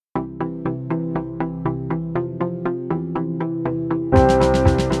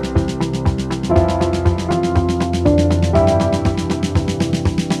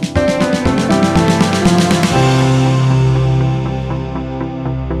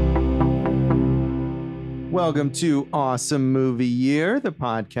Welcome to Awesome Movie Year, the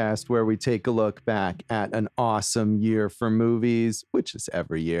podcast where we take a look back at an awesome year for movies, which is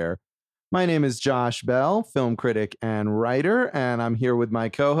every year. My name is Josh Bell, film critic and writer, and I'm here with my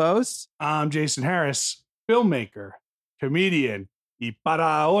co-hosts. I'm Jason Harris, filmmaker, comedian, y para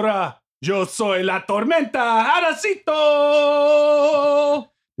ahora, yo soy la tormenta, Aracito!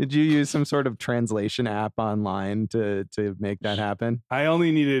 Did you use some sort of translation app online to make that happen? I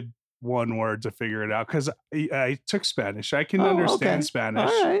only needed one word to figure it out because I took Spanish. I can understand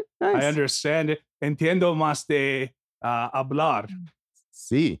Spanish. All right, nice. I understand it. Entiendo más de hablar.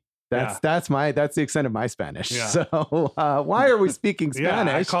 Sí. That's the extent of my Spanish. Yeah. So why are we speaking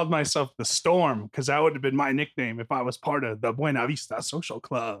Spanish? Yeah, I called myself the Storm because that would have been my nickname if I was part of the Buena Vista Social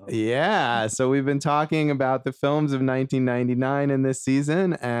Club. Yeah, so we've been talking about the films of 1999 in this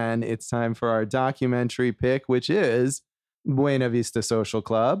season, and it's time for our documentary pick, which is Buena Vista Social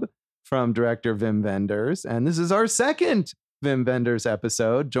Club from director Wim Wenders. And this is our second Wim Wenders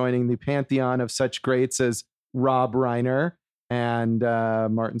episode, joining the pantheon of such greats as Rob Reiner and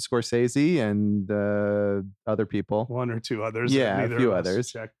Martin Scorsese and other people. One or two others. Yeah, a few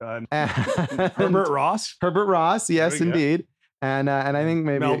others. Checked on. Herbert Ross. Herbert Ross, yes, indeed. And I think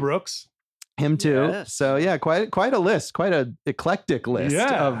maybe Mel Brooks. Him too. Yes. So yeah, quite a list, quite an eclectic list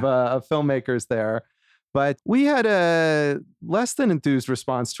of filmmakers there. But we had a less than enthused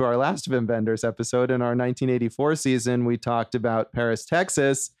response to our last Wim Wenders episode. In our 1984 season, we talked about Paris,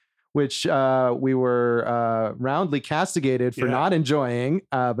 Texas, which we were roundly castigated for not enjoying,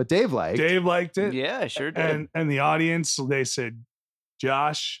 but Dave liked. Dave liked it. Yeah, I sure did. And the audience, they said,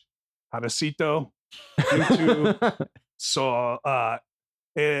 Josh, Aracito, you two saw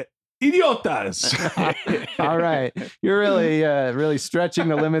idiotas. All right. You're really stretching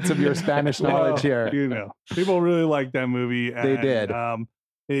the limits of your Spanish knowledge here. You know, people really like that movie. They did.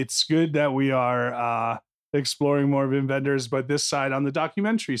 It's good that we are exploring more Wim Wenders, but this side on the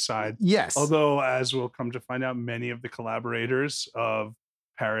documentary side. Yes. Although, as we'll come to find out, many of the collaborators of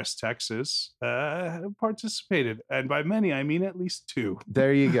Paris, Texas participated. And by many, I mean at least two.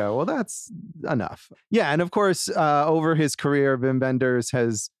 There you go. Well, that's enough. Yeah. And of course, over his career, Wim Wenders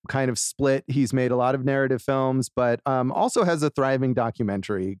has kind of split. He's made a lot of narrative films, but also has a thriving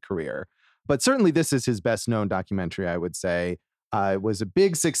documentary career. But certainly this is his best known documentary, I would say. It was a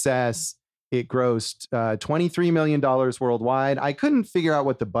big success. It grossed $23 million worldwide. I couldn't figure out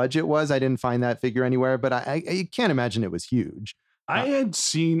what the budget was. I didn't find that figure anywhere, but I can't imagine it was huge. I had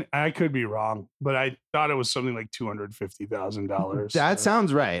seen, I could be wrong, but I thought it was something like $250,000. That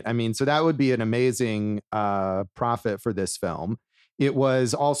sounds right. I mean, so that would be an amazing profit for this film. It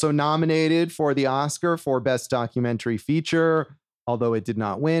was also nominated for the Oscar for Best Documentary Feature, although it did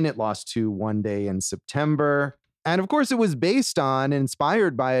not win. It lost to One Day in September. And of course, it was based on and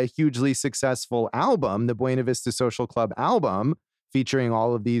inspired by a hugely successful album, the Buena Vista Social Club album, featuring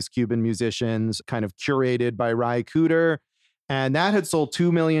all of these Cuban musicians, kind of curated by Ry Cooder. And that had sold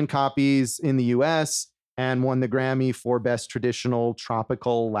 2 million copies in the US and won the Grammy for Best Traditional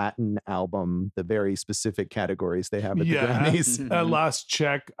Tropical Latin Album, the very specific categories they have at the Grammys. At last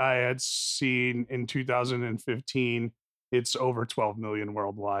check I had seen in 2015, it's over 12 million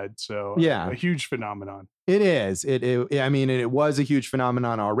worldwide. So a huge phenomenon. It is. I mean, it was a huge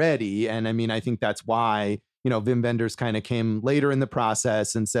phenomenon already. And I mean, I think that's why, Wim Wenders kind of came later in the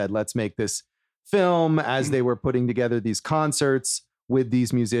process and said, let's make this film as they were putting together these concerts with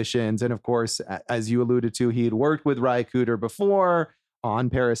these musicians. And of course, as you alluded to, he had worked with Ry Cooder before on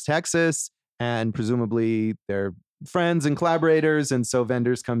Paris, Texas, and presumably they're friends and collaborators. And so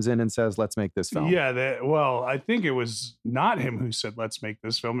Wenders comes in and says, let's make this film. Yeah. I think it was not him who said, let's make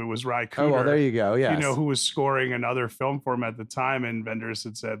this film. It was Ry Cooder. Oh, well, there you go. Yeah. Who was scoring another film for him at the time. And Wenders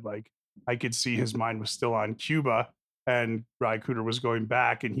had said, I could see his mind was still on Cuba. And Ry Cooder was going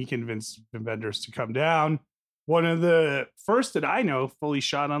back, and he convinced Wim Wenders to come down. One of the first that I know fully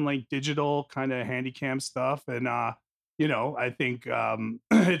shot on digital kind of handycam stuff. And, I think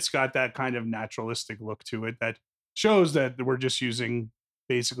it's got that kind of naturalistic look to it that shows that we're just using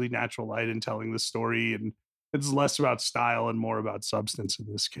basically natural light and telling the story. And it's less about style and more about substance in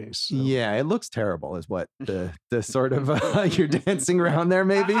this case. So. Yeah, it looks terrible is what the sort of you're dancing around there,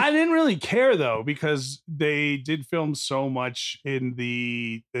 maybe. I didn't really care though, because they did film so much in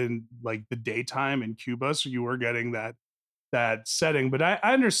the daytime in Cuba. So you were getting that setting. But I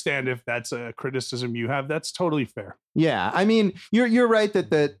understand if that's a criticism you have, that's totally fair. Yeah. I mean, you're right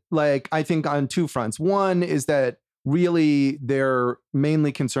that I think on two fronts. One is that really they're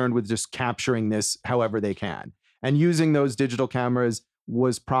mainly concerned with just capturing this however they can and using those digital cameras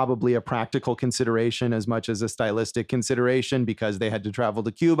was probably a practical consideration as much as a stylistic consideration because they had to travel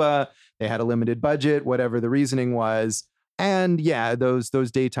to Cuba, they had a limited budget, whatever the reasoning was. And yeah, those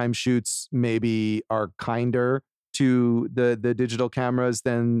daytime shoots maybe are kinder to the digital cameras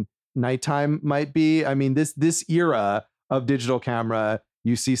than nighttime might be. I mean, this era of digital camera,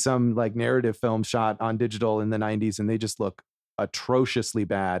 you see some like narrative film shot on digital in the 90s and they just look atrociously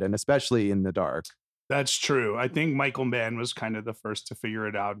bad, and especially in the dark. That's true. I think Michael Mann was kind of the first to figure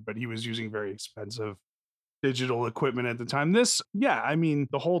it out, but he was using very expensive digital equipment at the time. Yeah, I mean,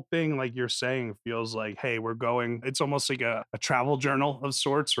 the whole thing, like you're saying, feels like, hey, it's almost like a travel journal of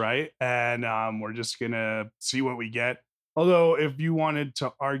sorts, right? And we're just gonna see what we get. Although, if you wanted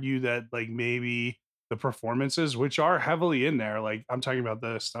to argue that, like, maybe the performances, which are heavily in there, like I'm talking about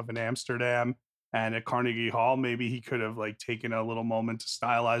the stuff in Amsterdam and at Carnegie Hall, maybe he could have like taken a little moment to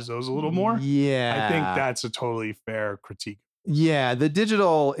stylize those a little more. I think Yeah. that's a totally fair critique. Yeah, the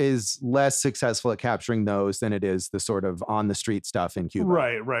digital is less successful at capturing those than it is the sort of on the street stuff in Cuba.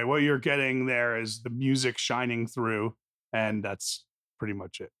 Right. What you're getting there is the music shining through, and that's pretty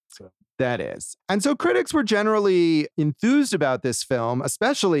much it. So that is. And so critics were generally enthused about this film,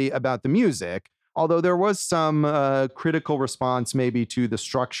 especially about the music, although there was some critical response maybe to the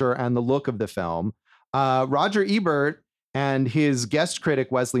structure and the look of the film. Roger Ebert and his guest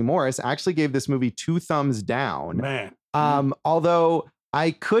critic Wesley Morris actually gave this movie 2 thumbs down. Man. Although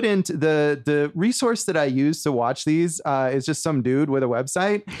I couldn't, the resource that I use to watch these is just some dude with a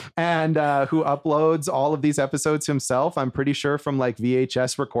website and who uploads all of these episodes himself, I'm pretty sure from like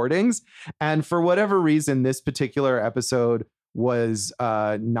VHS recordings. And for whatever reason, this particular episode was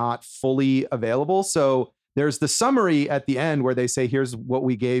not fully available. So there's the summary at the end where they say, here's what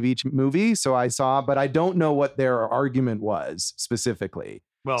we gave each movie. So I saw, but I don't know what their argument was specifically.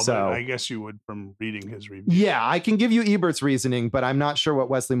 Well, so, but I guess you would from reading his review. Yeah, I can give you Ebert's reasoning, but I'm not sure what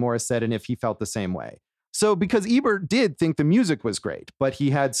Wesley Morris said and if he felt the same way. So because Ebert did think the music was great, but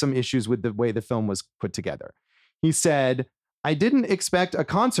he had some issues with the way the film was put together. He said, I didn't expect a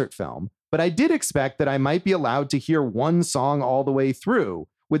concert film, but I did expect that I might be allowed to hear one song all the way through,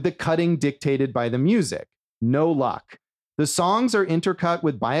 with the cutting dictated by the music. No luck. The songs are intercut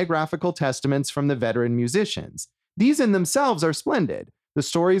with biographical testaments from the veteran musicians. These in themselves are splendid. The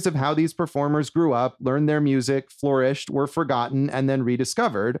stories of how these performers grew up, learned their music, flourished, were forgotten, and then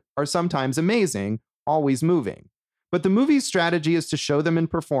rediscovered are sometimes amazing, always moving. But the movie's strategy is to show them in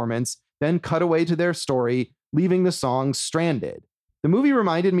performance, then cut away to their story, leaving the songs stranded. The movie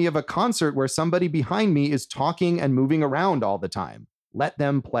reminded me of a concert where somebody behind me is talking and moving around all the time. Let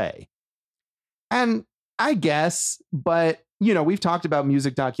them play. And I guess, but, you know, we've talked about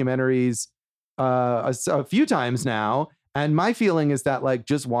music documentaries a few times now. And my feeling is that like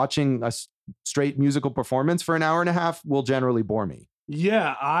just watching a straight musical performance for an hour and a half will generally bore me.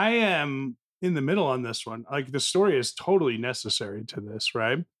 Yeah, I am in the middle on this one. Like the story is totally necessary to this,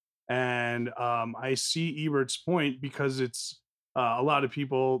 right? And I see Ebert's point because it's a lot of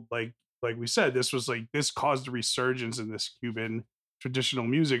people like we said, this caused a resurgence in this Cuban traditional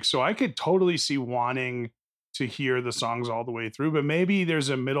music. So I could totally see wanting to hear the songs all the way through, but maybe there's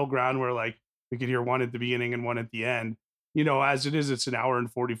a middle ground where like we could hear one at the beginning and one at the end. You know, as it is, it's an hour and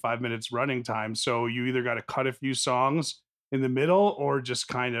 45 minutes running time. So you either got to cut a few songs in the middle or just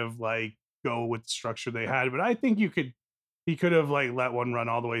kind of like go with the structure they had. But I think he could have like let one run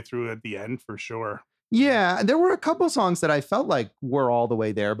all the way through at the end for sure. Yeah, there were a couple songs that I felt like were all the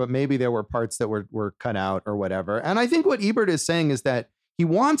way there, but maybe there were parts that were cut out or whatever. And I think what Ebert is saying is that he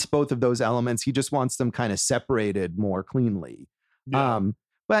wants both of those elements. He just wants them kind of separated more cleanly. Yeah.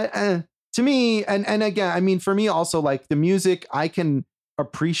 But to me, and again, I mean, for me also, like the music, I can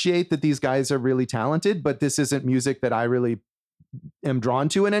appreciate that these guys are really talented, but this isn't music that I really am drawn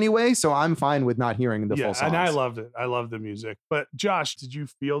to in any way. So I'm fine with not hearing the full songs. And I loved it. I love the music. But Josh, did you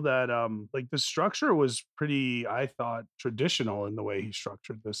feel that like the structure was pretty, I thought, traditional in the way he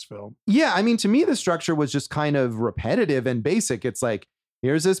structured this film? Yeah, I mean, to me, the structure was just kind of repetitive and basic. It's like,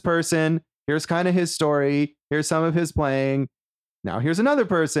 here's this person, here's kind of his story, here's some of his playing. Now here's another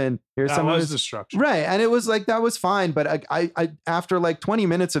person. Here's some of his, the structure. Right. And it was like, that was fine. But I after like 20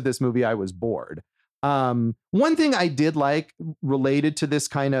 minutes of this movie, I was bored. One thing I did like related to this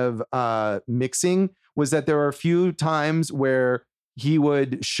kind of mixing was that there were a few times where he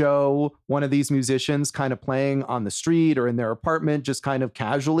would show one of these musicians kind of playing on the street or in their apartment, just kind of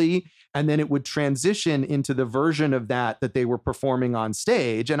casually. And then it would transition into the version of that they were performing on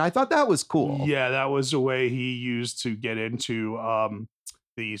stage. And I thought that was cool. Yeah, that was a way he used to get into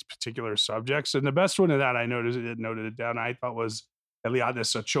these particular subjects. And the best one of that I noted it down, I thought was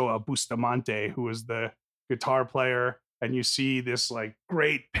Eliades Ochoa Bustamante, who was the guitar player and you see this like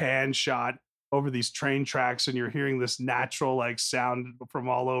great pan shot over these train tracks, and you're hearing this natural like sound from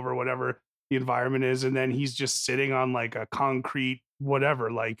all over whatever the environment is, and then he's just sitting on like a concrete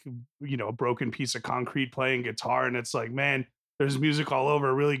whatever, like, you know, a broken piece of concrete playing guitar, and it's like, man, there's music all over.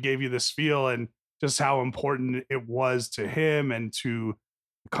 It really gave you this feel, and just how important it was to him and to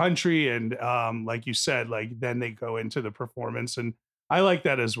country. And like you said, like then they go into the performance, and I like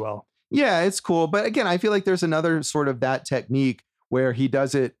that as well. Yeah, it's cool. But again, I feel like there's another sort of that technique where he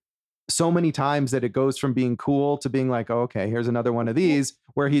does it so many times that it goes from being cool to being like, oh, okay, here's another one of these,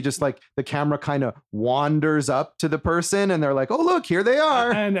 where he just like the camera kind of wanders up to the person and they're like, oh, look, here they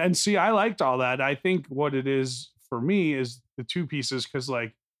are. And see, I liked all that. I think what it is for me is the two pieces, because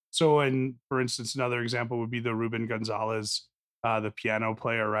like, so in, for instance, another example would be the Ruben Gonzalez, the piano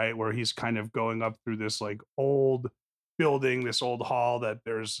player, right, where he's kind of going up through this like old building, this old hall that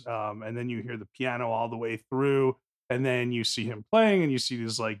there's and then you hear the piano all the way through, and then you see him playing, and you see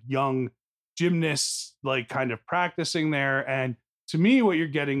these like young gymnasts like kind of practicing there. And to me, what you're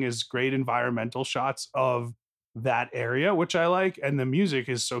getting is great environmental shots of that area, which I like, and the music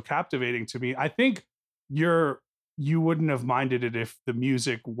is so captivating to me. I think you wouldn't have minded it if the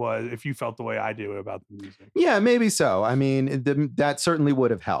music was, if you felt the way I do about the music. Yeah, maybe so. I mean, that certainly would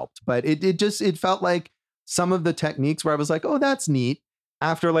have helped, but it felt like some of the techniques where I was like, oh, that's neat.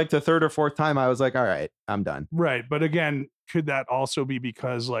 After like the third or fourth time, I was like, all right, I'm done. Right. But again, could that also be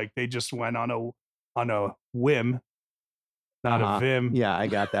because like they just went on a whim, not a vim? Yeah, I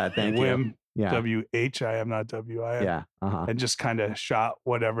got that. Thank you. Whim. Yeah. WHIM, not WIM. Yeah. And just kind of shot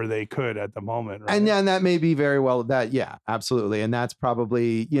whatever they could at the moment. Right? And that may be very well that. Yeah, absolutely. And that's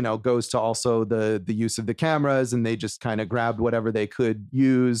probably, goes to also the use of the cameras, and they just kind of grabbed whatever they could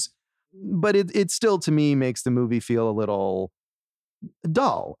use. But it still, to me, makes the movie feel a little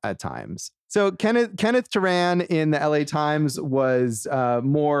dull at times. So Kenneth Turan in the LA Times was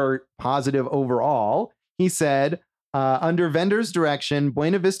more positive overall. He said, under Vender's direction,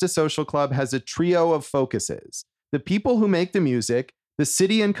 Buena Vista Social Club has a trio of focuses: the people who make the music, the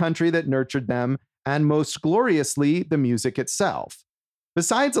city and country that nurtured them, and most gloriously, the music itself.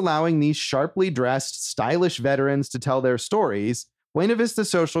 Besides allowing these sharply dressed, stylish veterans to tell their stories, Buena Vista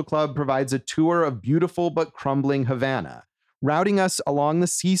Social Club provides a tour of beautiful but crumbling Havana, routing us along the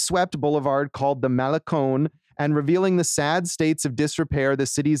sea-swept boulevard called the Malecón and revealing the sad states of disrepair the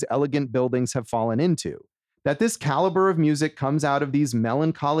city's elegant buildings have fallen into. That this caliber of music comes out of these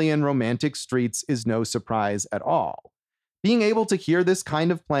melancholy and romantic streets is no surprise at all. Being able to hear this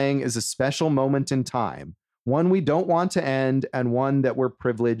kind of playing is a special moment in time, one we don't want to end and one that we're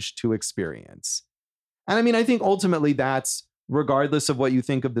privileged to experience. And I mean, I think ultimately that's, regardless of what you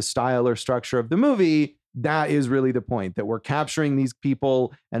think of the style or structure of the movie, that is really the point, that we're capturing these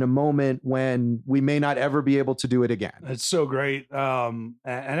people in a moment when we may not ever be able to do it again. It's so great. And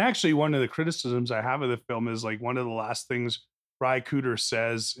actually, one of the criticisms I have of the film is like one of the last things Ry Cooder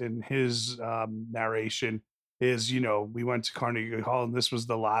says in his narration is, we went to Carnegie Hall and this was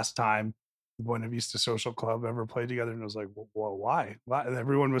the last time the Buena Vista Social Club ever played together. And I was like, well, why?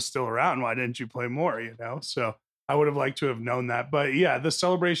 Everyone was still around. Why didn't you play more? So I would have liked to have known that. But yeah, the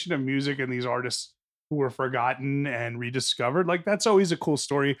celebration of music and these artists who were forgotten and rediscovered, like that's always a cool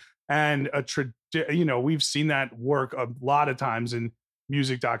story. And we've seen that work a lot of times in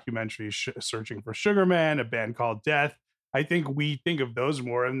music documentaries, Searching for Sugar Man, A Band Called Death. I think we think of those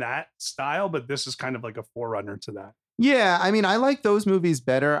more in that style, but this is kind of like a forerunner to that. Yeah, I mean, I like those movies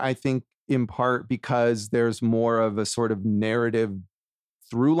better, I think, in part because there's more of a sort of narrative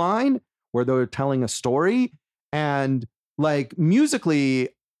through line where they're telling a story. And like musically,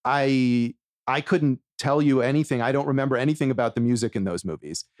 I couldn't tell you anything. I don't remember anything about the music in those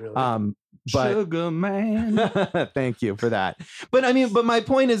movies. Really? But Sugar Man. Thank you for that. But I mean, but my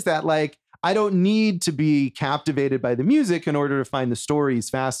point is that like, I don't need to be captivated by the music in order to find the stories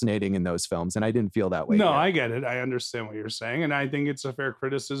fascinating in those films. And I didn't feel that way. No, yet. I get it. I understand what you're saying. And I think it's a fair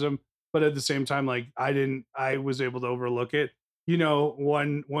criticism. But at the same time, like I was able to overlook it.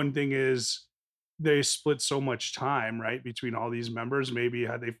 One thing is they split so much time, right, between all these members. Maybe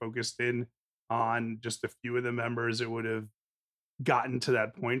had they focused in on just a few of the members, it would have gotten to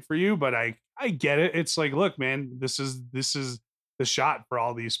that point for you. But I get it. It's like, look, man, this is the shot for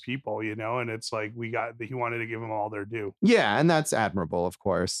all these people, and it's like he wanted to give them all their due. Yeah, and that's admirable, of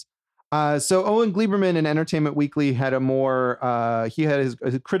course. So Owen Gleiberman in Entertainment Weekly had he had his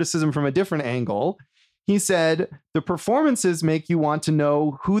criticism from a different angle. He said, the performances make you want to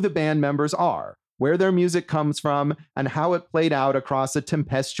know who the band members are, where their music comes from, and how it played out across a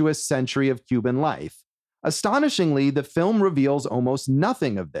tempestuous century of Cuban life. Astonishingly, the film reveals almost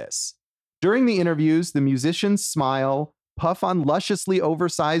nothing of this. During the interviews, the musicians smile, puff on lusciously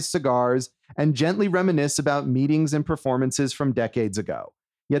oversized cigars, and gently reminisce about meetings and performances from decades ago.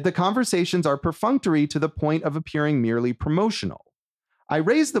 Yet the conversations are perfunctory to the point of appearing merely promotional. I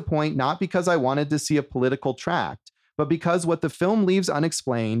raised the point not because I wanted to see a political tract, but because what the film leaves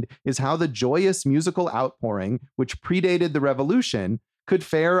unexplained is how the joyous musical outpouring, which predated the revolution, could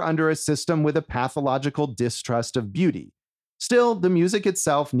fare under a system with a pathological distrust of beauty. Still, the music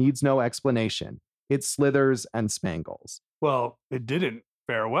itself needs no explanation. It slithers and spangles. Well, it didn't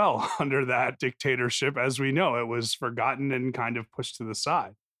fare well under that dictatorship. As we know, it was forgotten and kind of pushed to the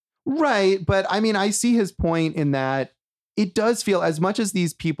side. Right. But I mean, I see his point in that it does feel as much as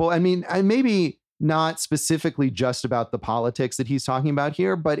these people, I mean, and maybe not specifically just about the politics that he's talking about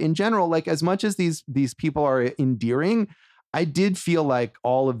here, but in general, like as much as these people are endearing, I did feel like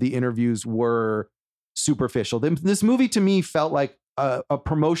all of the interviews were superficial. This movie to me felt like a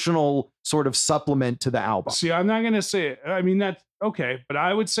promotional sort of supplement to the album. See, I'm not going to say, I mean, that's okay, but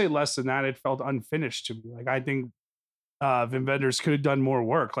I would say less than that. It felt unfinished to me. Like, I think Wim Wenders could have done more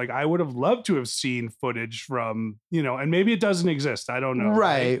work. Like, I would have loved to have seen footage from, and maybe it doesn't exist. I don't know.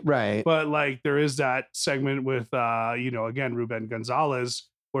 Right. But like, there is that segment with, again, Ruben Gonzalez,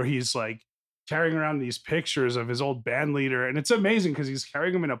 where he's like carrying around these pictures of his old band leader. And it's amazing because he's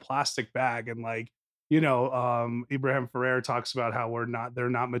carrying them in a plastic bag. And like, Ibrahim Ferrer talks about how they're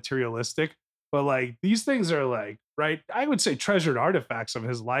not materialistic, but like these things are like, right, I would say treasured artifacts of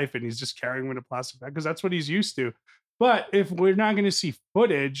his life, and he's just carrying them in a plastic bag because that's what he's used to. But if we're not going to see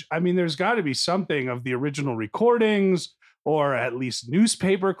footage, I mean, there's got to be something of the original recordings or at least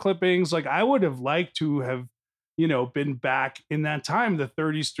newspaper clippings. Like, I would have liked to have, been back in that time, the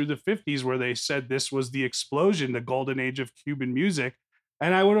 30s through the 50s, where they said this was the explosion, the golden age of Cuban music.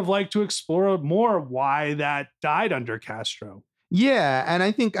 And I would have liked to explore more why that died under Castro. Yeah, and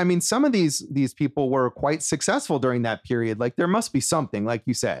I think, I mean, some of these people were quite successful during that period. Like, there must be something, like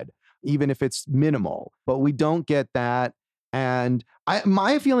you said, even if it's minimal, but we don't get that. And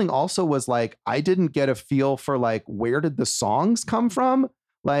my feeling also was like, I didn't get a feel for like, where did the songs come from?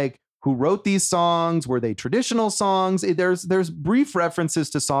 Like, who wrote these songs? Were they traditional songs? There's brief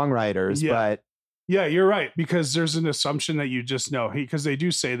references to songwriters, but yeah, you're right, because there's an assumption that you just know, because they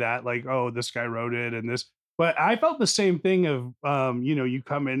do say that, like, oh, this guy wrote it and this. But I felt the same thing of, you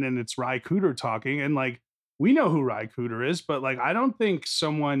come in and it's Ry Cooder talking, and like, we know who Ry Cooder is, but like, I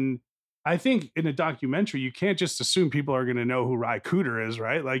think in a documentary, you can't just assume people are going to know who Ry Cooder is,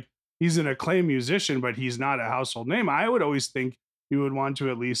 right? Like, he's an acclaimed musician, but he's not a household name. I would always think you would want to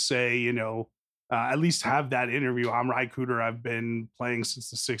at least say, at least have that interview. I'm Ry Cooder. I've been playing since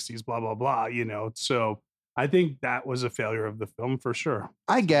the 60s, blah, blah, blah, So I think that was a failure of the film for sure.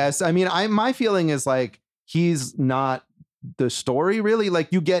 I guess. I mean, my feeling is like, he's not the story really.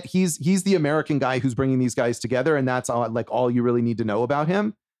 Like, you get, he's the American guy who's bringing these guys together, and that's all you really need to know about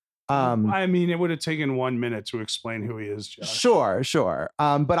him. I mean, it would have taken 1 minute to explain who he is, Josh. Sure.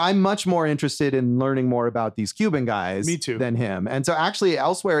 But I'm much more interested in learning more about these Cuban guys Me too. Than him. And so actually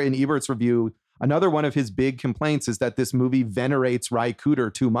elsewhere in Ebert's review, another one of his big complaints is that this movie venerates Ry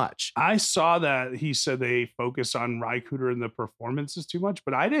Cooder too much. I saw that he said they focus on Ry Cooder and the performances too much,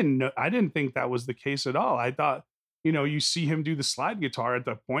 but I didn't think that was the case at all. I thought, you see him do the slide guitar at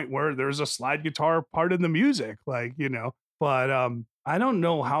the point where there's a slide guitar part in the music, like, but I don't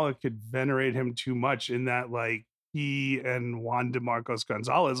know how it could venerate him too much, in that like he and Juan DeMarcos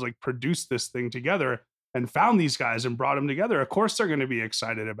Gonzalez like produced this thing together and found these guys and brought them together. Of course they're going to be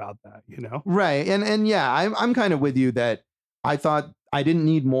excited about that, Right. And yeah, I'm kind of with you that I thought I didn't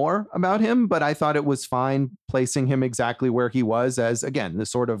need more about him, but I thought it was fine placing him exactly where he was, as, again, the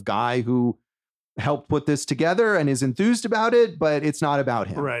sort of guy who helped put this together and is enthused about it, but it's not about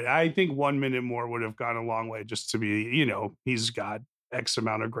him. Right. I think 1 minute more would have gone a long way, just to be, he's got X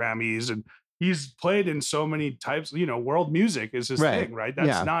amount of Grammys and he's played in so many types, world music is his thing, right?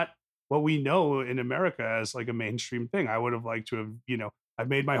 That's not what we know in America as like a mainstream thing. I would have liked to have, I've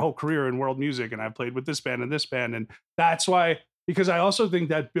made my whole career in world music and I've played with this band and this band. And that's why, because I also think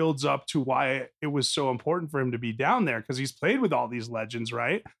that builds up to why it was so important for him to be down there, because he's played with all these legends,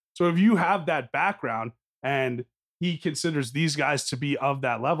 right? So if you have that background and he considers these guys to be of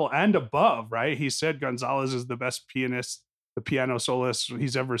that level and above, right? He said Gonzalez is the best pianist, the piano soloist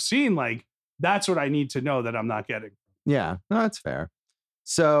he's ever seen. Like, that's what I need to know that I'm not getting. Yeah, no, that's fair.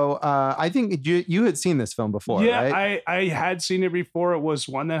 So I think you had seen this film before, right? I had seen it before. It was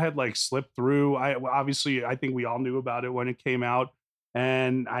one that had like slipped through. I think we all knew about it when it came out,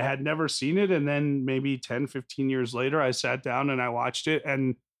 and I had never seen it. And then maybe 10, 15 years later, I sat down and I watched it,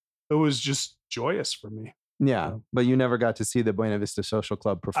 and it was just joyous for me. Yeah, but you never got to see the Buena Vista Social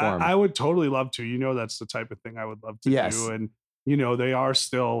Club perform. I would totally love to. That's the type of thing I would love to Yes. do. And, they are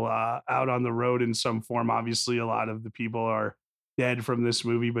still out on the road in some form. Obviously, a lot of the people are dead from this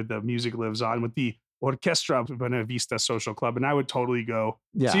movie, but the music lives on with the Orchestra Buena Vista Social Club. And I would totally go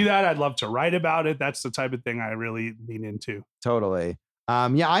see that. I'd love to write about it. That's the type of thing I really lean into. Totally.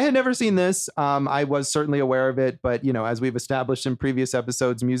 I had never seen this. I was certainly aware of it, but as we've established in previous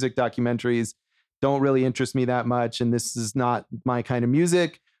episodes, music documentaries don't really interest me that much. And this is not my kind of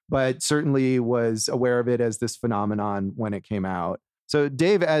music, but certainly was aware of it as this phenomenon when it came out. So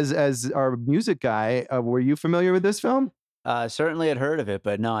Dave, as our music guy, were you familiar with this film? Certainly had heard of it,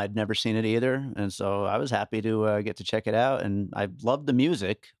 but no, I'd never seen it either. And so I was happy to get to check it out. And I loved the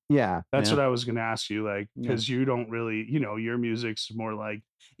music. Yeah. That's what I was going to ask you, because you don't really, your music's more like.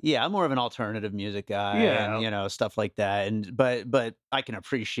 Yeah, I'm more of an alternative music guy and, stuff like that. And but I can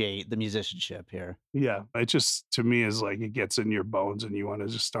appreciate the musicianship here. Yeah, it just, to me, is like it gets in your bones and you want to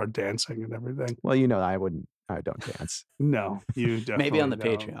just start dancing and everything. Well, I don't dance. No, you definitely maybe on the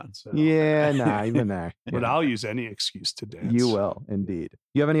don't, Patreon. So. Yeah, nah, even there. But I'll use any excuse to dance. You will, indeed.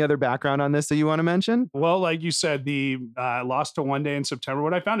 You have any other background on this that you want to mention? Well, like you said, the Lost to One Day in September.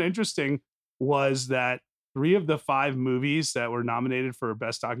 What I found interesting was that 3 of the 5 movies that were nominated for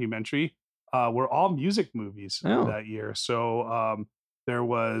Best Documentary were all music movies that year. So there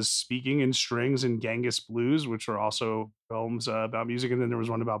was Speaking in Strings and Genghis Blues, which were also films about music. And then there was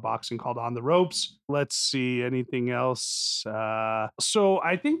one about boxing called On the Ropes. Let's see, anything else? So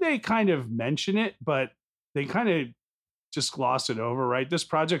I think they kind of mention it, but they kind of just gloss it over, right? This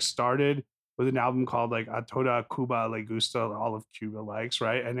project started with an album called like A Toda Cuba Le Gusta, all of Cuba likes,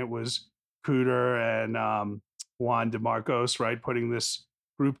 right? And it was Cooder and Juan DeMarcos, right, putting this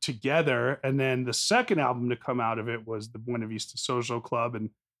group together. And then the second album to come out of it was the Buena Vista Social Club, and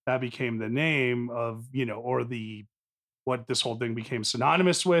that became the name of, or the what this whole thing became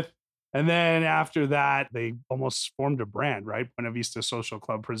synonymous with. And then after that, they almost formed a brand, right? Buena Vista Social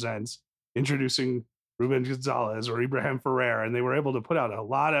Club presents, introducing Ruben Gonzalez or Ibrahim Ferrer, and they were able to put out a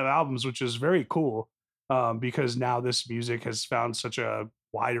lot of albums, which is very cool because now this music has found such a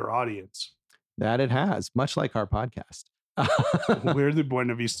wider audience. That it has, much like our podcast. We're the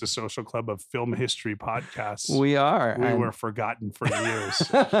Buena Vista Social Club of film history podcasts. We are. We were forgotten for years.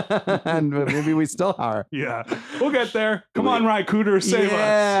 And maybe we still are. Yeah. We'll get there. Come on, Ry Cooder, save us.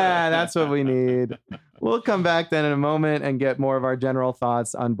 Yeah, that's what we need. We'll come back then in a moment and get more of our general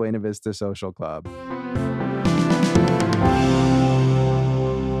thoughts on Buena Vista Social Club.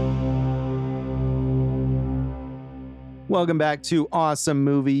 Welcome back to Awesome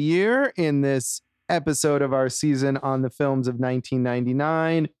Movie Year. In this episode of our season on the films of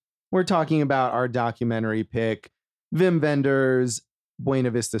 1999, we're talking about our documentary pick, Wim Wenders' Buena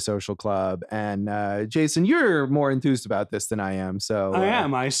Vista Social Club. And Jason, you're more enthused about this than I am. So I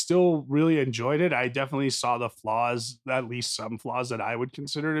am. I still really enjoyed it. I definitely saw the flaws, at least some flaws that I would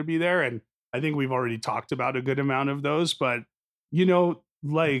consider to be there. And I think we've already talked about a good amount of those. But,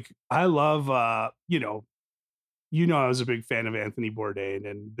 I love, I was a big fan of Anthony Bourdain,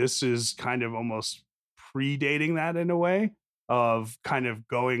 and this is kind of almost predating that in a way of kind of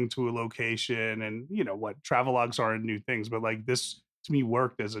going to a location and, what travelogues are and new things. But like this to me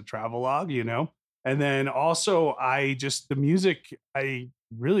worked as a travelogue, and then also the music, I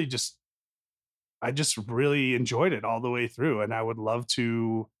just really enjoyed it all the way through. And I would love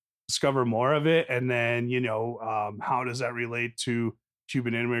to discover more of it. And then, how does that relate to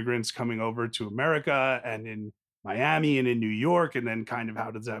Cuban immigrants coming over to America and in Miami and in New York, and then kind of how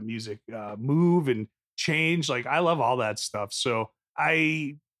does that music move and change? Like, I love all that stuff. So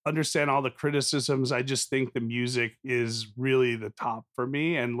I understand all the criticisms. I just think the music is really the top for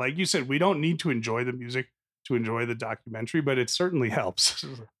me. And like you said, we don't need to enjoy the music to enjoy the documentary, but it certainly helps.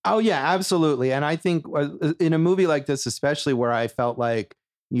 Oh yeah, absolutely. And I think in a movie like this, especially where I felt like,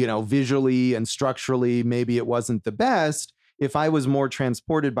 visually and structurally, maybe it wasn't the best. If I was more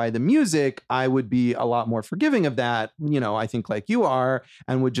transported by the music, I would be a lot more forgiving of that, I think like you are,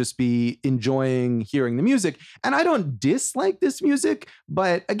 and would just be enjoying hearing the music. And I don't dislike this music,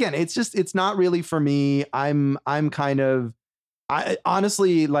 but again, it's not really for me. I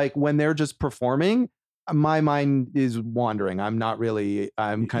honestly, like when they're just performing, my mind is wandering. I'm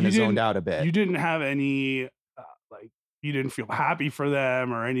kind of zoned out a bit. You didn't have any, you didn't feel happy for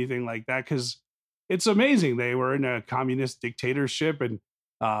them or anything like that, because it's amazing. They were in a communist dictatorship. And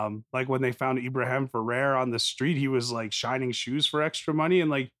like when they found Ibrahim Ferrer on the street, he was like shining shoes for extra money. And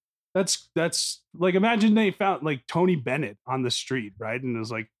like, that's like, imagine they found like Tony Bennett on the street, right? And it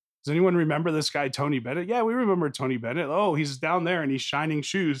was like, does anyone remember this guy, Tony Bennett? Yeah, we remember Tony Bennett. Oh, he's down there and he's shining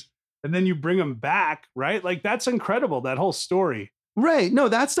shoes. and then you bring them back, right? Like that's incredible, that whole story. Right. No,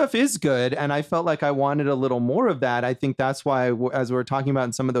 that stuff is good. And I felt like I wanted a little more of that. I think that's why, as we are talking about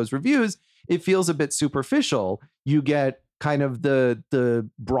in some of those reviews, it feels a bit superficial. You get kind of the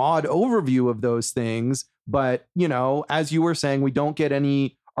broad overview of those things. But, you know, as you were saying, we don't get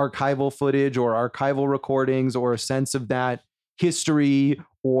any archival footage or archival recordings or a sense of that history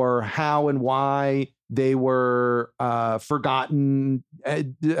or how and why they were forgotten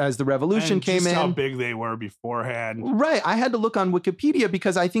as the revolution and came just in. How big they were beforehand. Right. I had to look on Wikipedia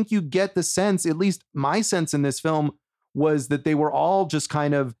because I think you get the sense, at least my sense in this film, was that they were all just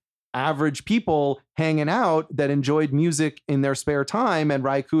kind of average people hanging out that enjoyed music in their spare time. And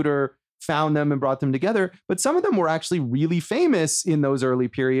Ry Cooder found them and brought them together. But some of them were actually really famous in those early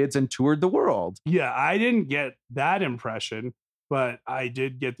periods and toured the world. Yeah, I didn't get that impression. But I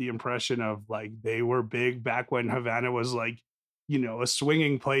did get the impression of like they were big back when Havana was like, you know, a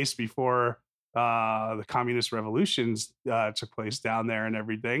swinging place before the communist revolutions took place down there and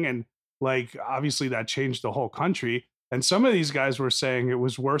everything. And like, obviously that changed the whole country. And some of these guys were saying it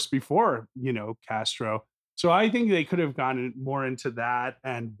was worse before, you know, Castro. So I think they could have gone more into that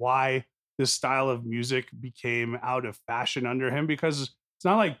and why this style of music became out of fashion under him, because it's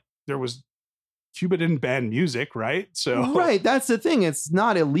not like Cuba didn't ban music, right? So right, that's the thing. It's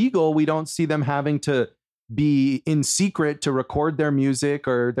not illegal. We don't see them having to be in secret to record their music,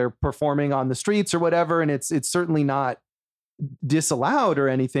 or they're performing on the streets or whatever. And it's certainly not disallowed or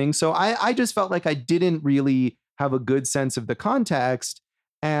anything. So I just felt like I didn't really have a good sense of the context.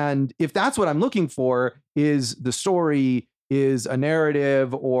 And if that's what I'm looking for, is the story, is a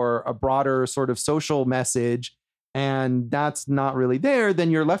narrative or a broader sort of social message, and that's not really there,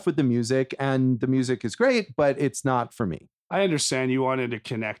 then you're left with the music, and the music is great, but it's not for me. I understand you wanted to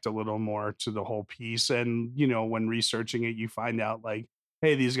connect a little more to the whole piece. And, you know, when researching it, you find out like,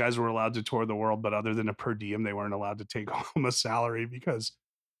 hey, these guys were allowed to tour the world, but other than a per diem, they weren't allowed to take home a salary because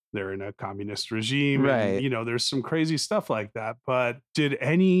they're in a communist regime. Right. And, you know, there's some crazy stuff like that. But did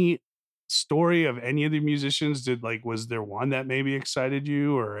any story of any of the musicians, was there one that maybe excited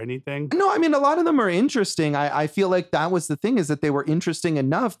you or anything? No, I mean, a lot of them are interesting. I feel like that was the thing, is that they were interesting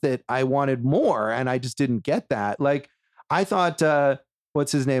enough that I wanted more, and I just didn't get that. Like, I thought,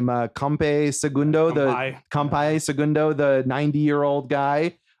 what's his name? Campe Segundo, Campai Segundo, the 90-year-old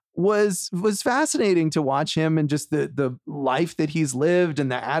guy, was fascinating to watch him, and just the life that he's lived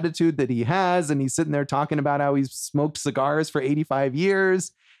and the attitude that he has. And he's sitting there talking about how he's smoked cigars for 85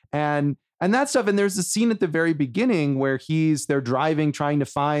 years. And that stuff. And there's a scene at the very beginning where they're driving, trying to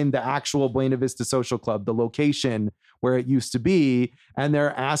find the actual Buena Vista Social Club, the location where it used to be. And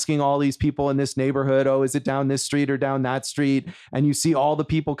they're asking all these people in this neighborhood, oh, is it down this street or down that street? And you see all the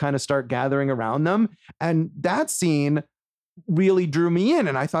people kind of start gathering around them. And that scene really drew me in.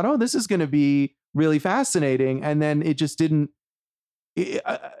 And I thought, oh, this is going to be really fascinating. And then it just didn't.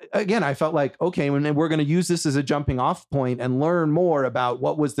 Again, I felt like, okay, when we're going to use this as a jumping off point and learn more about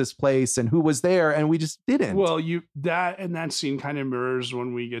what was this place and who was there, and we just didn't. Well, that scene kind of mirrors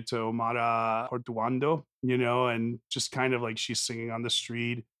when we get to Omara Portuando, you know, and just kind of like she's singing on the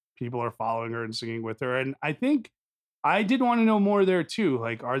street, people are following her and singing with her. And I think I did want to know more there too.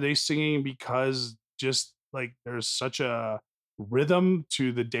 Like, are they singing because just like there's such a rhythm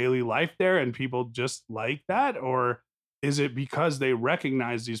to the daily life there and people just like that? Or is it because they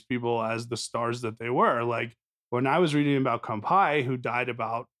recognize these people as the stars that they were? Like, when I was reading about Campai, who died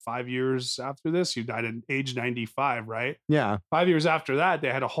about 5 years after this, he died at age 95, right? Yeah. 5 years after that, they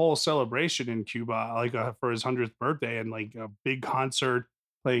had a whole celebration in Cuba, like for his 100th birthday, and like a big concert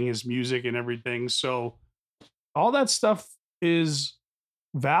playing his music and everything. So all that stuff is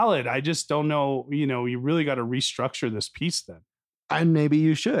valid. I just don't know, you know, you really got to restructure this piece then. And maybe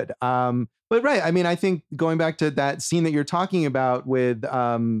you should. But right, I mean, I think going back to that scene that you're talking about with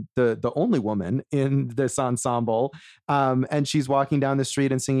the only woman in this ensemble, and she's walking down the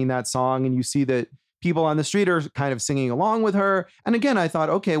street and singing that song, and you see that people on the street are kind of singing along with her. And again, I thought,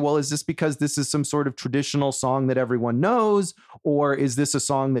 okay, well, is this because this is some sort of traditional song that everyone knows? Or is this a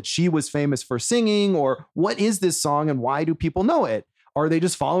song that she was famous for singing? Or what is this song and why do people know it? Are they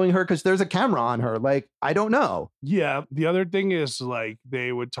just following her because there's a camera on her? Like, I don't know. Yeah. The other thing is like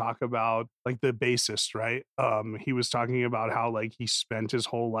they would talk about like the bassist, right? He was talking about how like he spent his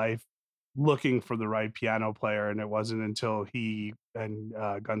whole life looking for the right piano player, and it wasn't until he and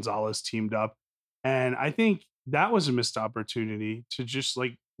Gonzalez teamed up. And I think that was a missed opportunity to just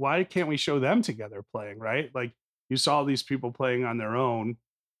like, why can't we show them together playing, right? Like you saw these people playing on their own.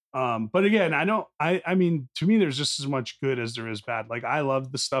 But again, I mean, to me, there's just as much good as there is bad. Like I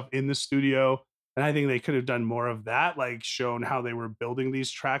love the stuff in the studio. And I think they could have done more of that, like shown how they were building these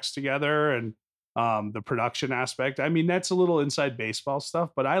tracks together and the production aspect. I mean, that's a little inside baseball stuff,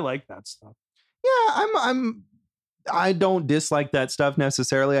 but I like that stuff. Yeah, I don't dislike that stuff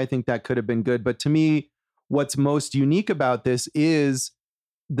necessarily. I think that could have been good. But to me, what's most unique about this is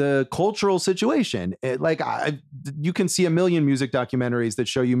the cultural situation. You can see a million music documentaries that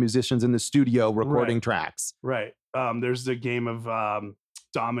show you musicians in the studio recording tracks. Right. There's the game of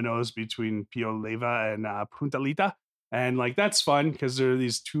dominoes between Pio Leiva and Puntalita. And like, that's fun because there are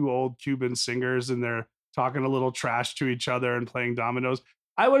these two old Cuban singers and they're talking a little trash to each other and playing dominoes.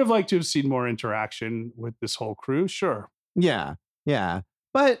 I would have liked to have seen more interaction with this whole crew. Sure. Yeah. Yeah.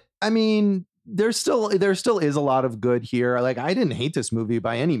 But I mean, there still is a lot of good here. Like, I didn't hate this movie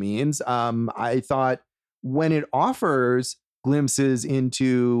by any means. I thought when it offers glimpses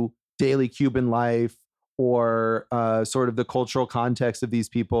into daily Cuban life or sort of the cultural context of these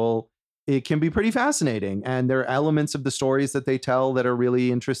people, it can be pretty fascinating. And there are elements of the stories that they tell that are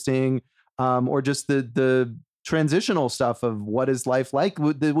really interesting, or just the transitional stuff of what is life like,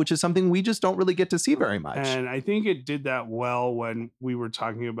 which is something we just don't really get to see very much. And I think it did that well when we were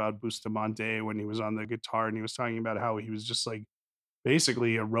talking about Bustamante, when he was on the guitar and he was talking about how he was just like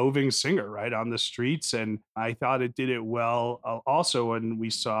basically a roving singer right on the streets. And I thought it did it well also when we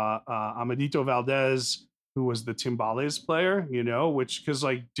saw Amadito Valdez, who was the timbales player, which, because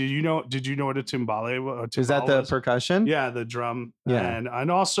like, did you know what a timbale is? That the percussion? Yeah, the drum. Yeah. And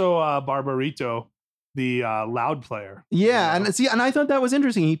also Barbarito, the loud player. Yeah. And I thought that was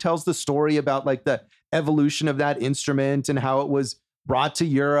interesting. He tells the story about like the evolution of that instrument and how it was brought to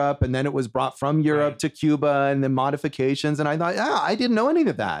Europe and then it was brought from Europe to Cuba and the modifications. And I thought, I didn't know any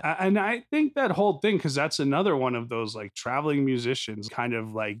of that. And I think that whole thing, because that's another one of those like traveling musicians, kind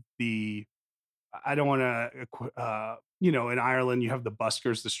of like I don't want to, in Ireland, you have the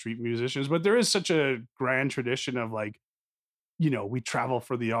buskers, the street musicians, but there is such a grand tradition of like, we travel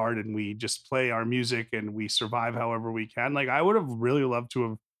for the art and we just play our music and we survive however we can. Like, I would have really loved to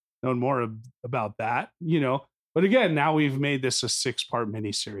have known more about that, But again, now we've made this a 6-part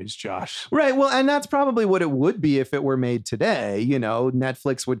miniseries, Josh. Right. Well, and that's probably what it would be if it were made today.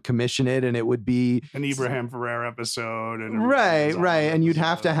 Netflix would commission it and it would be an Ibrahim Ferrer episode. And right. And you'd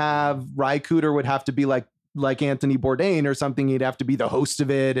have to have Ry Cooder would have to be like Anthony Bourdain or something. He'd have to be the host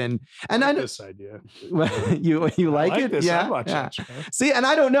of it. And I like this idea. you like it? This. Yeah. I watch it. See, and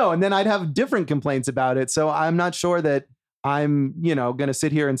I don't know. And then I'd have different complaints about it. So I'm not sure that I'm, going to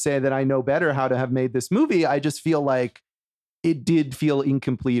sit here and say that I know better how to have made this movie. I just feel like it did feel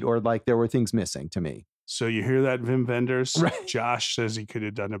incomplete or like there were things missing to me. So you hear that, Wim Wenders? Right. Josh says he could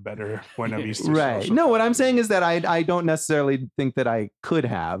have done it better. Buena Vista. Right. No, what I'm saying is that I don't necessarily think that I could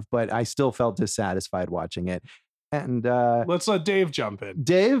have, but I still felt dissatisfied watching it. And let's let Dave jump in.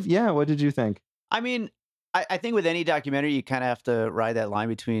 Dave, yeah, what did you think? I mean, I think with any documentary, you kind of have to ride that line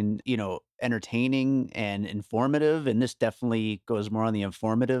between, entertaining and informative. And this definitely goes more on the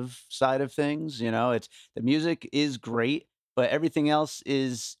informative side of things. It's the music is great, but everything else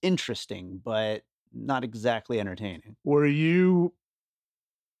is interesting, but not exactly entertaining. Were you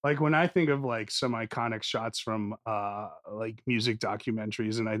like, when I think of like some iconic shots from like music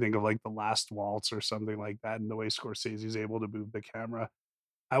documentaries, and I think of like The Last Waltz or something like that, and the way Scorsese's able to move the camera,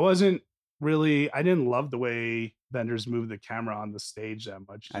 I didn't love the way Wenders moved the camera on the stage that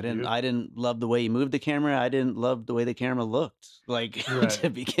much. I didn't love the way he moved the camera. I didn't love the way the camera looked, like to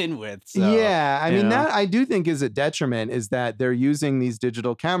begin with. So, yeah, I mean, that I do think is a detriment, is that they're using these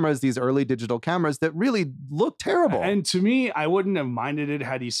digital cameras, these early digital cameras that really look terrible. And to me, I wouldn't have minded it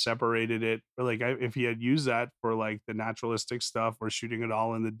had he separated it. Or like if he had used that for like the naturalistic stuff, we're shooting it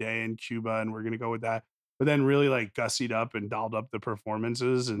all in the day in Cuba and we're going to go with that. But then really like gussied up and dolled up the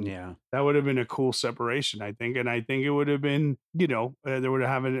performances. And that would have been a cool separation, I think. And I think it would have been, there would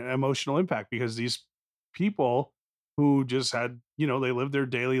have an emotional impact, because these people who just had, they lived their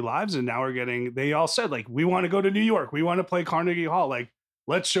daily lives and now they all said like, we want to go to New York. We want to play Carnegie Hall. Like,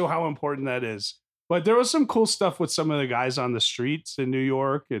 let's show how important that is. But there was some cool stuff with some of the guys on the streets in New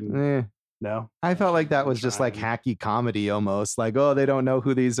York. And no, I felt like that was just like hacky comedy almost, like, oh, they don't know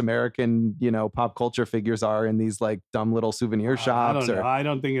who these American, pop culture figures are in these like dumb little souvenir shops. I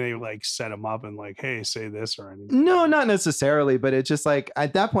don't think they like set them up and like, hey, say this or anything. No, not necessarily. But it's just like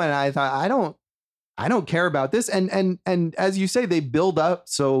at that point, I thought, I don't care about this. And as you say, they build up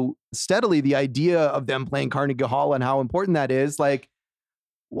so steadily the idea of them playing Carnegie Hall and how important that is. Like,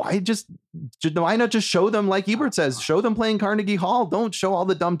 why not just show them, like Ebert says, show them playing Carnegie Hall. Don't show all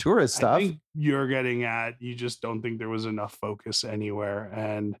the dumb tourist stuff. I think you're getting at, you just don't think there was enough focus anywhere.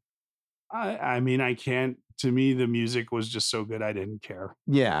 And I mean, I can't to me, the music was just so good I didn't care.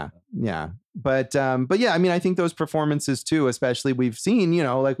 Yeah, yeah. But yeah, I mean, I think those performances too, especially we've seen,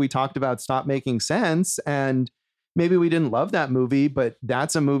 like we talked about Stop Making Sense, and maybe we didn't love that movie, but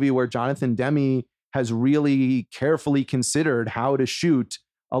that's a movie where Jonathan Demme has really carefully considered how to shoot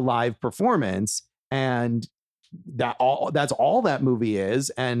a live performance, and that's all that movie is,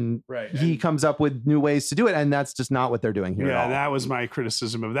 and Right. he comes up with new ways to do it, and that's just not what they're doing here at Yeah, all. that was my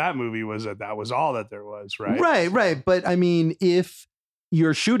criticism of that movie, was that was all that there was, right? Right. But I mean, if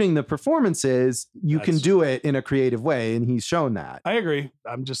you're shooting the performances, you can That's- do it in a creative way, and he's shown that. I agree.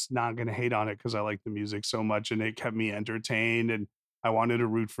 I'm just not going to hate on it because I like the music so much and it kept me entertained and I wanted to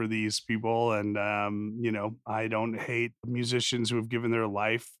root for these people. And, I don't hate musicians who have given their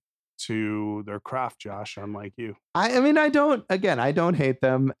life to their craft, Josh, unlike you. I mean, I don't hate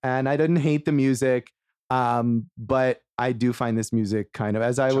them, and I didn't hate the music. But I do find this music kind of,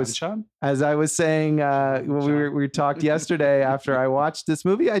 as I was saying, when we talked yesterday after I watched this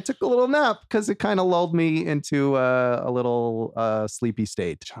movie, I took a little nap because it kind of lulled me into a little sleepy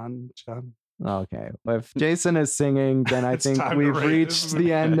state. Chan. Okay. Well, if Jason is singing, then I It's think time to we've rate reached this the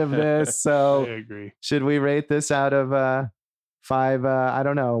movie. end of this. I So agree. should we rate this out of 5, I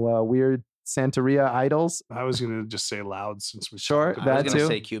don't know, weird Santeria idols? I was going to just say loud since we Sure, talked I about was that going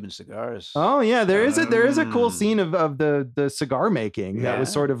too. to say Cuban cigars. Oh yeah, there is a cool Mm. scene of the cigar making that was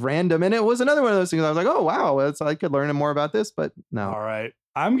Yeah. sort of random, and it was another one of those things. I was like, oh wow, I could learn more about this, but no, All right.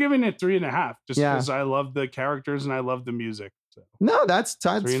 I'm giving it 3.5 just Yeah. because I love the characters and I love the music. So. no, that's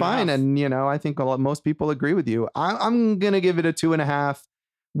 3.5. fine, and I think most people agree with you. I'm gonna give it a 2.5,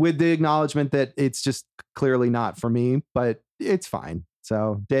 with the acknowledgement that it's just clearly not for me, but it's fine.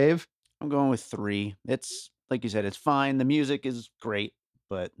 So Dave, I'm going with 3. It's like you said, it's fine. The music is great,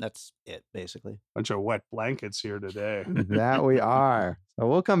 but that's it basically. Bunch of wet blankets here today. that we are. So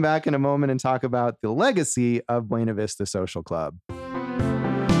we'll come back in a moment and talk about the legacy of Buena Vista Social Club.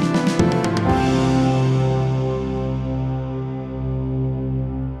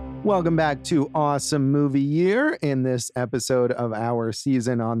 Welcome back to Awesome Movie Year. In this episode of our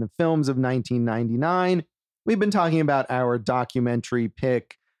season on the films of 1999, we've been talking about our documentary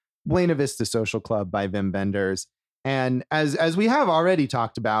pick, Buena Vista Social Club by Wim Wenders. And as we have already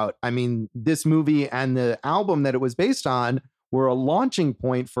talked about, I mean, this movie and the album that it was based on were a launching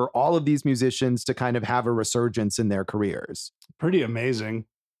point for all of these musicians to kind of have a resurgence in their careers. Pretty amazing.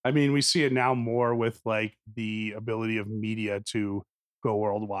 I mean, we see it now more with like the ability of media to go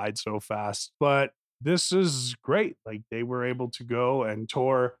worldwide so fast. But this is great. Like they were able to go and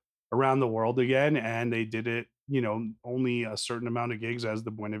tour around the world again, and they did it, only a certain amount of gigs as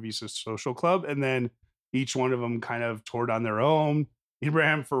the Buena Vista Social Club. And then each one of them kind of toured on their own.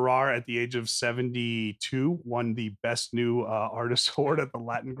 Ibrahim Ferrar, at the age of 72, won the Best New Artist Award at the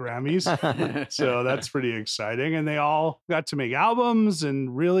Latin Grammys. So that's pretty exciting. And they all got to make albums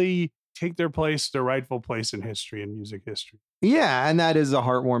and really take their rightful place in history and music history. Yeah, and that is a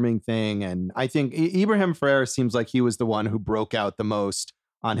heartwarming thing. And I think Ibrahim Ferrer seems like he was the one who broke out the most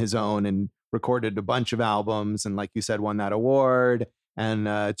on his own and recorded a bunch of albums. And like you said, won that award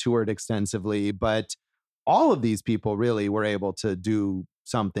and toured extensively. But all of these people really were able to do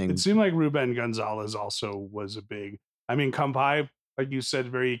something. It seemed like Ruben Gonzalez also was a big, Kampai, like you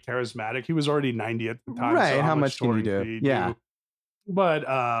said, very charismatic. He was already 90 at the time. Right. So how much can you touring do? Yeah. But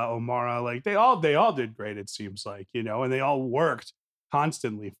Omara, like they all did great, it seems like, and they all worked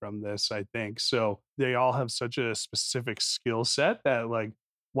constantly from this, I think. So they all have such a specific skill set that, like,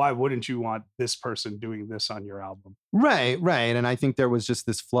 why wouldn't you want this person doing this on your album? Right. And I think there was just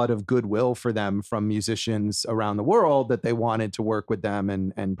this flood of goodwill for them from musicians around the world that they wanted to work with them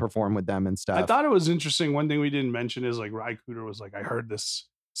and perform with them and stuff. I thought it was interesting. One thing we didn't mention is like Ry Cooder was like, I heard this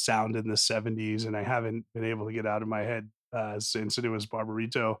sound in the 70s and I haven't been able to get out of my head since it was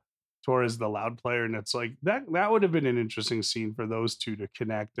Barbarito Torres, the loud player. And it's like that would have been an interesting scene for those two to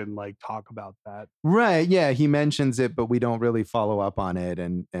connect and like talk about that. Right. Yeah. He mentions it, but we don't really follow up on it.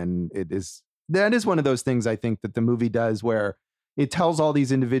 And that is one of those things I think that the movie does where it tells all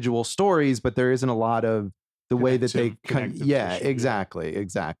these individual stories, but there isn't a lot of the way that they connective yeah, tissue,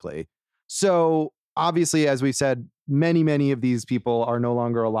 exactly. So obviously, as we said, many of these people are no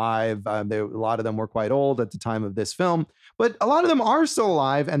longer alive. A lot of them were quite old at the time of this film, but a lot of them are still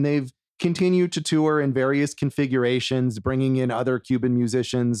alive, and they've continued to tour in various configurations, bringing in other Cuban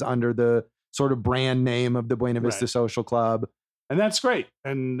musicians under the sort of brand name of the Buena Vista Social Club. And that's great.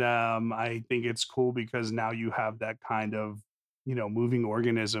 And I think it's cool because now you have that kind of, moving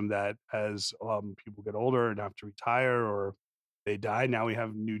organism that as people get older and have to retire or they die, now we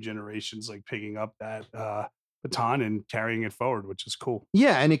have new generations like picking up that baton and carrying it forward, which is cool.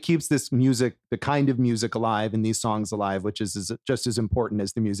 Yeah, and it keeps this music, the kind of music alive and these songs alive, which is just as important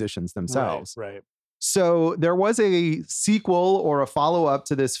as the musicians themselves. Right. So there was a sequel or a follow-up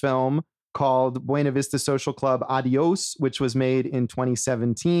to this film called Buena Vista Social Club Adios, which was made in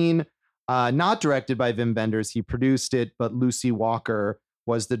 2017. Not directed by Wim Wenders. He produced it, but Lucy Walker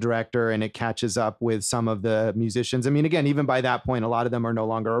was the director, and it catches up with some of the musicians. I mean, again, even by that point, a lot of them are no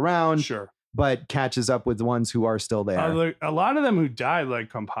longer around. Sure. But catches up with the ones who are still there. A lot of them who died, like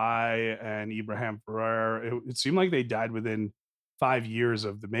Kampai and Ibrahim Ferrer, it seemed like they died within 5 years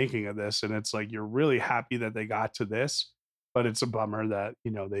of the making of this. And it's like, you're really happy that they got to this, but it's a bummer that,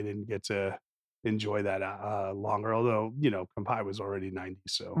 they didn't get to enjoy that longer. Although, Kampai was already 90.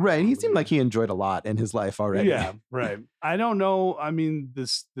 So right. He seemed like he enjoyed a lot in his life already. Yeah, right. I don't know. I mean,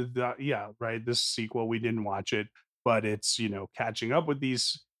 this sequel, we didn't watch it, but it's, catching up with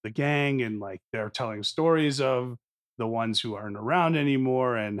the gang, and like they're telling stories of the ones who aren't around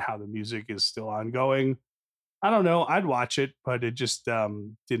anymore and how the music is still ongoing. I don't know. I'd watch it, but it just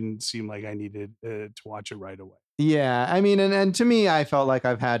didn't seem like I needed to watch it right away. Yeah, I mean, and to me, I felt like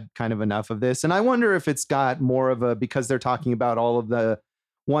I've had kind of enough of this. And I wonder if it's got more of because they're talking about all of the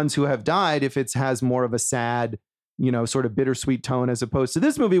ones who have died, if it has more of a sad, sort of bittersweet tone as opposed to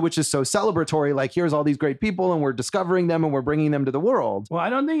this movie, which is so celebratory. Like, here's all these great people and we're discovering them and we're bringing them to the world. Well, I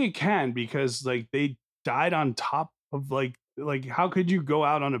don't think it can, because like they died on top of like how could you go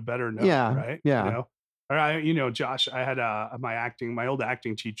out on a better note? Yeah. Right. Yeah. Josh, I had my old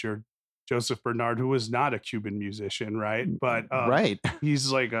acting teacher, Joseph Bernard, who was not a Cuban musician. Right. But right.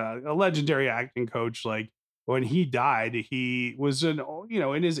 He's like a legendary acting coach. Like, when he died, he was in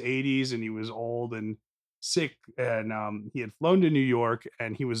his 80s, and he was old and sick, and he had flown to New York,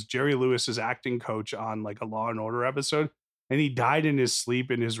 and he was Jerry Lewis's acting coach on like a Law and Order episode, and he died in his sleep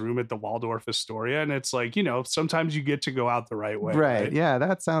in his room at the Waldorf Astoria. And it's like, sometimes you get to go out the right way. Right. Yeah,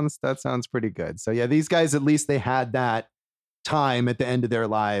 that sounds pretty good. So yeah, these guys, at least they had that time at the end of their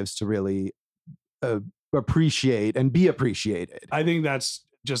lives to really appreciate and be appreciated. I think that's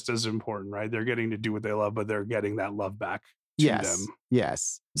just as important, right? They're getting to do what they love, but they're getting that love back. Them.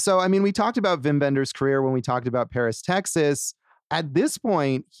 Yes. So, I mean, we talked about Wim Wenders' career when we talked about Paris, Texas. At this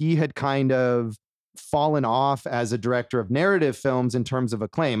point, he had kind of fallen off as a director of narrative films in terms of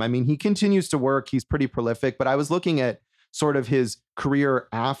acclaim. I mean, he continues to work. He's pretty prolific, but I was looking at sort of his career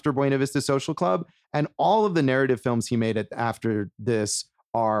after Buena Vista Social Club, and all of the narrative films he made after this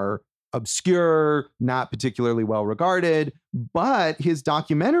are obscure, not particularly well regarded, but his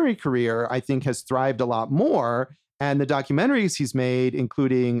documentary career, I think, has thrived a lot more. And the documentaries he's made,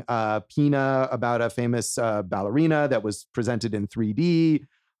 including Pina, about a famous ballerina that was presented in 3D.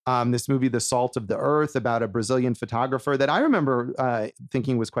 This movie, The Salt of the Earth, about a Brazilian photographer that I remember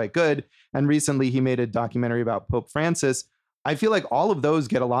thinking was quite good. And recently he made a documentary about Pope Francis. I feel like all of those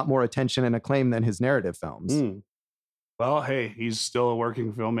get a lot more attention and acclaim than his narrative films. Well, hey, he's still a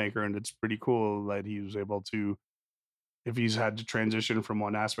working filmmaker, and it's pretty cool that he was able to, if he's had to transition from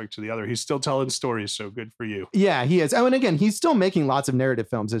one aspect to the other, he's still telling stories. So good for you. Yeah, he is. Oh, and again, he's still making lots of narrative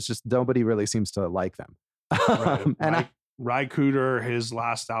films. It's just nobody really seems to like them. Right. Ry Cooder, his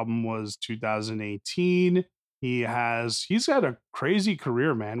last album was 2018. He's got a crazy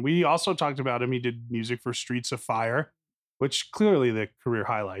career, man. We also talked about him. He did music for Streets of Fire, which clearly the career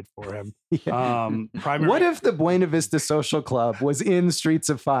highlight for him. Yeah. What if the Buena Vista Social Club was in Streets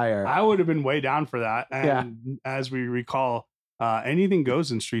of Fire? I would have been way down for that. And as we recall, anything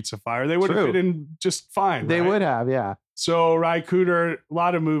goes in Streets of Fire. They would have fit in just fine. They would have, yeah. So Ry Cooder, a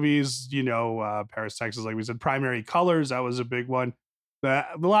lot of movies, Paris, Texas, like we said, Primary Colors, that was a big one. The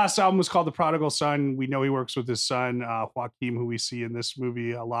last album was called The Prodigal Son. We know he works with his son, Joaquin, who we see in this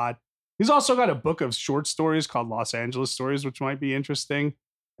movie a lot. He's also got a book of short stories called Los Angeles Stories, which might be interesting.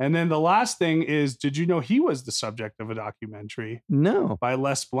 And then the last thing is, did you know he was the subject of a documentary? No. By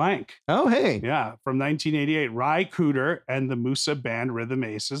Les Blanc. Oh, hey. Yeah, from 1988. Ry Cooder and the Musa Band Rhythm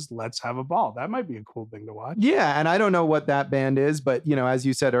Aces, Let's Have a Ball. That might be a cool thing to watch. Yeah, and I don't know what that band is, but, as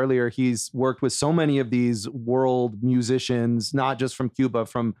you said earlier, he's worked with so many of these world musicians, not just from Cuba,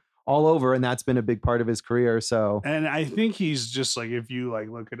 from all over, and that's been a big part of his career. So, and I think he's just like, if you like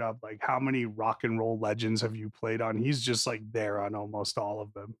look it up, like how many rock and roll legends have you played on? He's just like there on almost all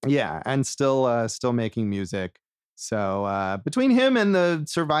of them. Yeah, and still making music. So between him and the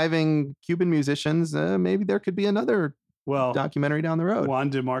surviving Cuban musicians, maybe there could be another documentary down the road.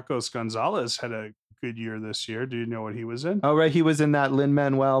 Juan de Marcos Gonzalez had a good year this year. Do you know what he was in? Oh, right, he was in that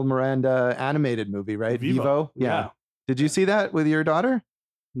Lin-Manuel Miranda animated movie, right? Vivo. Yeah. Did you see that with your daughter?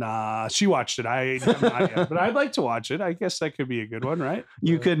 Nah, she watched it. I have not yet, but I'd like to watch it. I guess that could be a good one, right?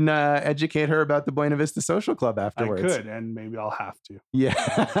 You could educate her about the Buena Vista Social Club afterwards. I could, and maybe I'll have to.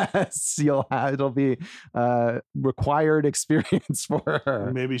 Yes, it'll be required experience for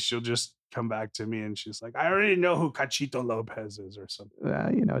her. Maybe she'll just come back to me and she's like, I already know who Cachito Lopez is or something.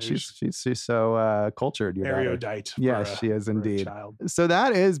 She's so cultured. Erudite. Yes, she is indeed. Child. So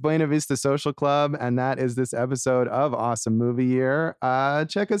that is Buena Vista Social Club, and that is this episode of Awesome Movie Year.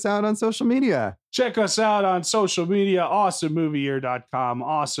 Check us out on social media. Check us out on social media, awesomemovieyear.com,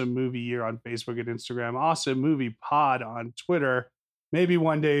 Awesome Movie Year on Facebook and Instagram, Awesome Movie Pod on Twitter. Maybe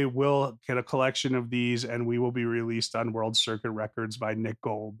one day we'll get a collection of these and we will be released on World Circuit Records by Nick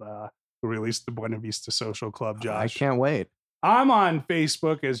Gold, who released the Buena Vista Social Club, Josh. I can't wait. I'm on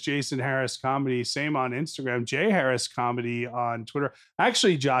Facebook as Jason Harris Comedy. Same on Instagram, J Harris Comedy on Twitter.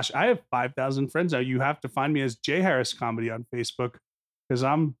 Actually, Josh, I have 5,000 friends now. You have to find me as J Harris Comedy on Facebook because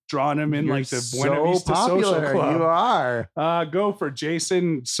I'm drawing them in like the Buena Vista Social Club. You are. Go for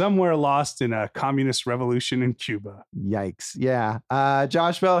Jason, somewhere lost in a communist revolution in Cuba. Yikes. Yeah.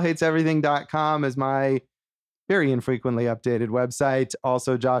 JoshBellHatesEverything.com is my very infrequently updated website.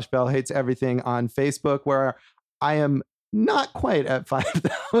 Also, Josh Bell Hates Everything on Facebook, where I am not quite at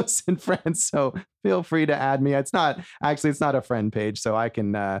 5,000 friends. So feel free to add me. It's not a friend page, so I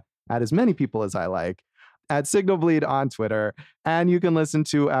can add as many people as I like. At Signal Bleed on Twitter. And you can listen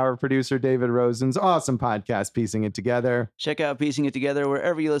to our producer, David Rosen's awesome podcast, Piecing It Together. Check out Piecing It Together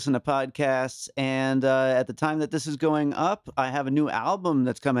wherever you listen to podcasts. And at the time that this is going up, I have a new album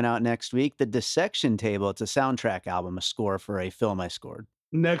that's coming out next week, The Dissection Table. It's a soundtrack album, a score for a film I scored.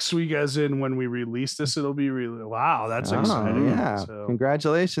 Next week, as in when we release this, it'll be really, wow, that's exciting. Yeah. So.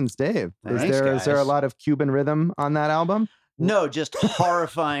 Congratulations, Dave. Thanks, is there a lot of Cuban rhythm on that album? No, just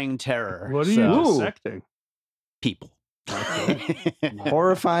horrifying terror. What are you dissecting? People.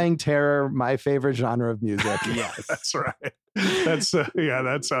 Horrifying terror, my favorite genre of music. Yes, that's right. That's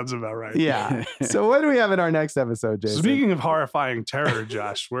that sounds about right. Yeah. So what do we have in our next episode, Jason? Speaking of horrifying terror,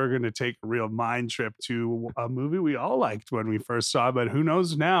 Josh, we're going to take a real mind trip to a movie we all liked when we first saw it, but who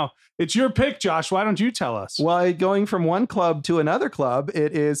knows now? It's your pick, Josh. Why don't you tell us? Well, going from one club to another club,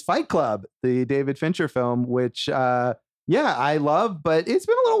 it is Fight Club, the David Fincher film, which I love, but it's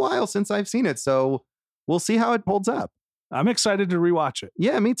been a little while since I've seen it, so we'll see how it holds up. I'm excited to rewatch it.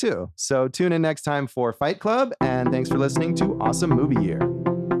 Yeah, me too. So tune in next time for Fight Club, and thanks for listening to Awesome Movie Year.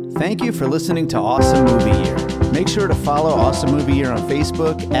 Thank you for listening to Awesome Movie Year. Make sure to follow Awesome Movie Year on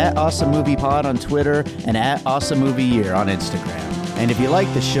Facebook, at Awesome Movie Pod on Twitter, and at Awesome Movie Year on Instagram. And if you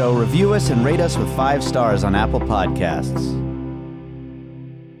like the show, review us and rate us with 5 stars on Apple Podcasts.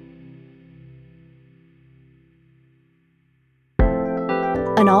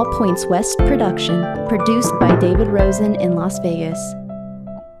 An All Points West production, produced by David Rosen in Las Vegas.